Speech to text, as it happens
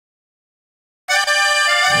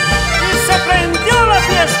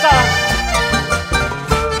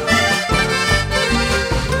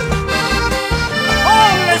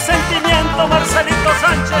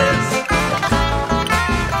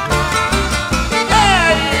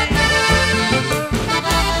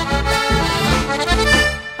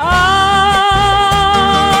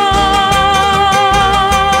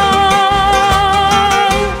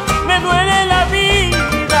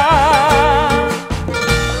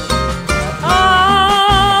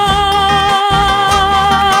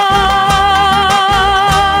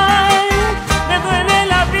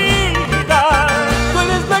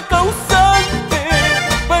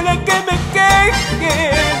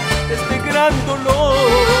dolor.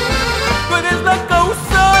 Tú eres la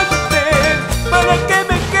causante para que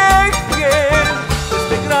me queje de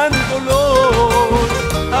este gran dolor.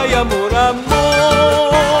 Ay, amor, amor.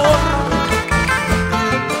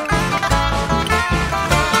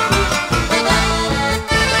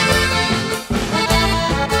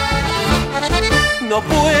 No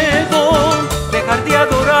puedo dejar de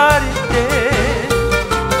adorarte,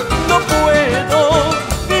 no puedo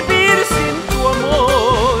vivir sin tu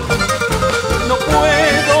amor, no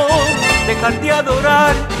puedo dejar de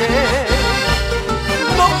adorarte,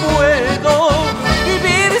 no puedo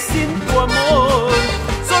vivir sin tu amor.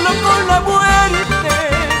 Solo con la muerte,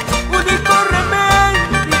 único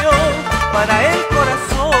remedio para el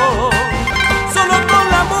corazón. Solo con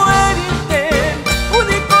la muerte,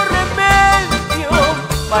 único remedio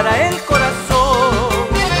para el corazón.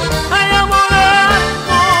 Ay, amor,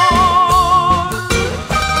 amor.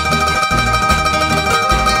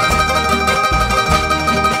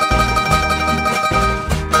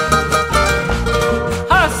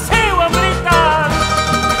 Así, guambrita.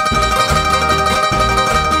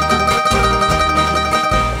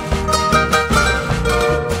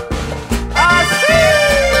 Así.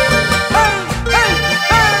 Hey, hey,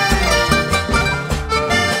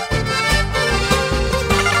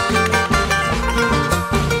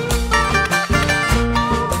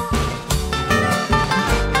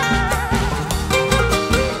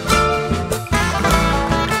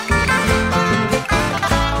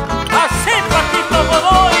 así, Paquito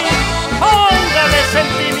Godoy, póngale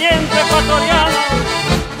sentimiento ecuatoriano.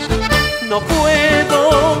 No puedo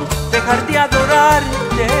dejar de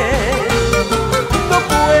adorarte,